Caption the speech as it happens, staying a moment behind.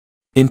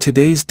In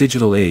today's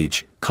digital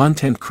age,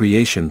 content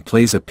creation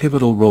plays a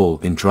pivotal role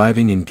in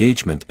driving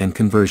engagement and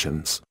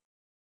conversions.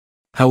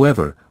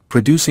 However,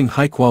 producing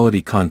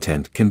high-quality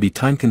content can be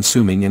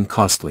time-consuming and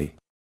costly.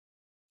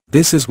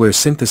 This is where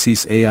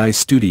Synthesys AI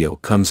Studio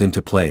comes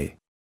into play.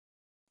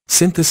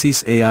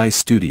 Synthesys AI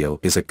Studio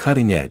is a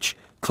cutting-edge,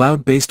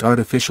 cloud-based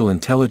artificial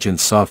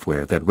intelligence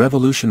software that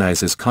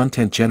revolutionizes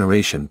content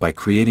generation by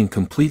creating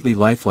completely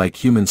lifelike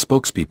human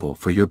spokespeople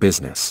for your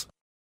business.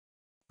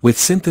 With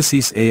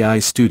Synthesys AI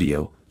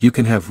Studio, you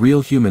can have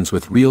real humans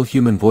with real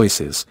human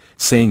voices,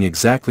 saying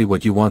exactly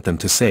what you want them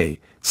to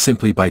say,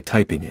 simply by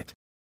typing it.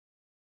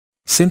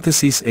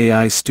 Synthesys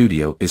AI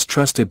Studio is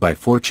trusted by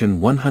Fortune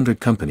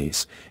 100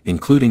 companies,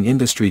 including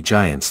industry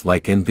giants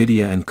like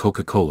NVIDIA and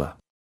Coca-Cola.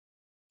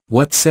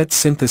 What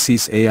sets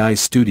Synthesys AI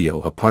Studio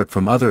apart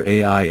from other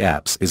AI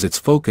apps is its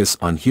focus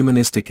on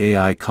humanistic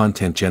AI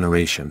content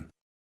generation.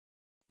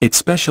 It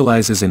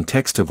specializes in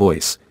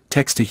text-to-voice,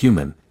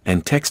 text-to-human,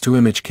 and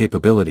text-to-image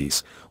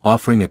capabilities,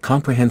 offering a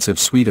comprehensive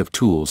suite of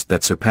tools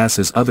that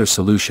surpasses other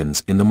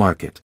solutions in the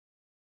market.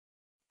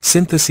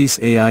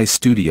 Synthesys AI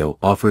Studio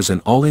offers an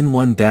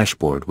all-in-one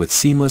dashboard with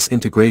seamless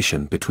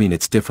integration between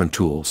its different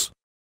tools.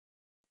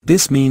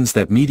 This means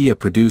that media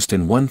produced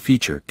in one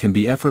feature can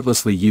be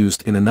effortlessly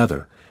used in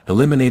another,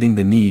 eliminating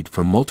the need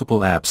for multiple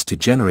apps to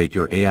generate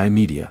your AI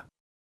media.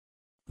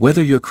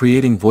 Whether you're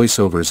creating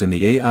voiceovers in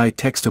the AI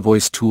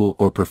text-to-voice tool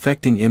or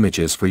perfecting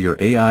images for your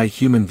AI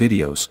human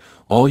videos,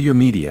 all your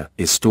media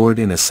is stored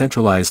in a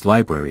centralized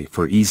library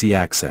for easy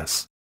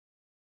access.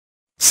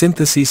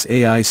 Synthesys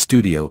AI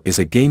Studio is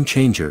a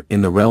game-changer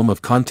in the realm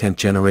of content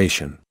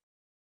generation.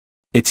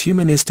 Its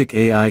humanistic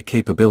AI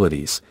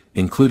capabilities,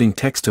 including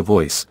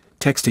text-to-voice,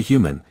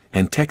 text-to-human,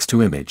 and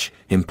text-to-image,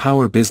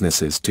 empower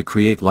businesses to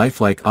create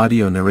lifelike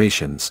audio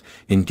narrations,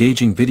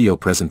 engaging video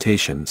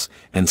presentations,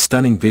 and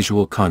stunning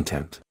visual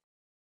content.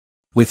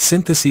 With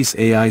Synthesys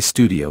AI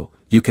Studio,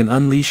 you can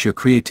unleash your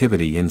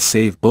creativity and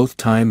save both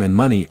time and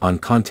money on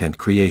content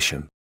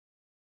creation.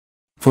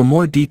 For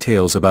more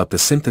details about the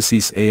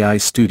Synthesys AI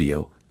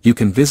Studio, you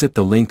can visit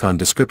the link on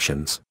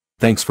descriptions.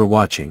 Thanks for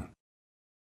watching.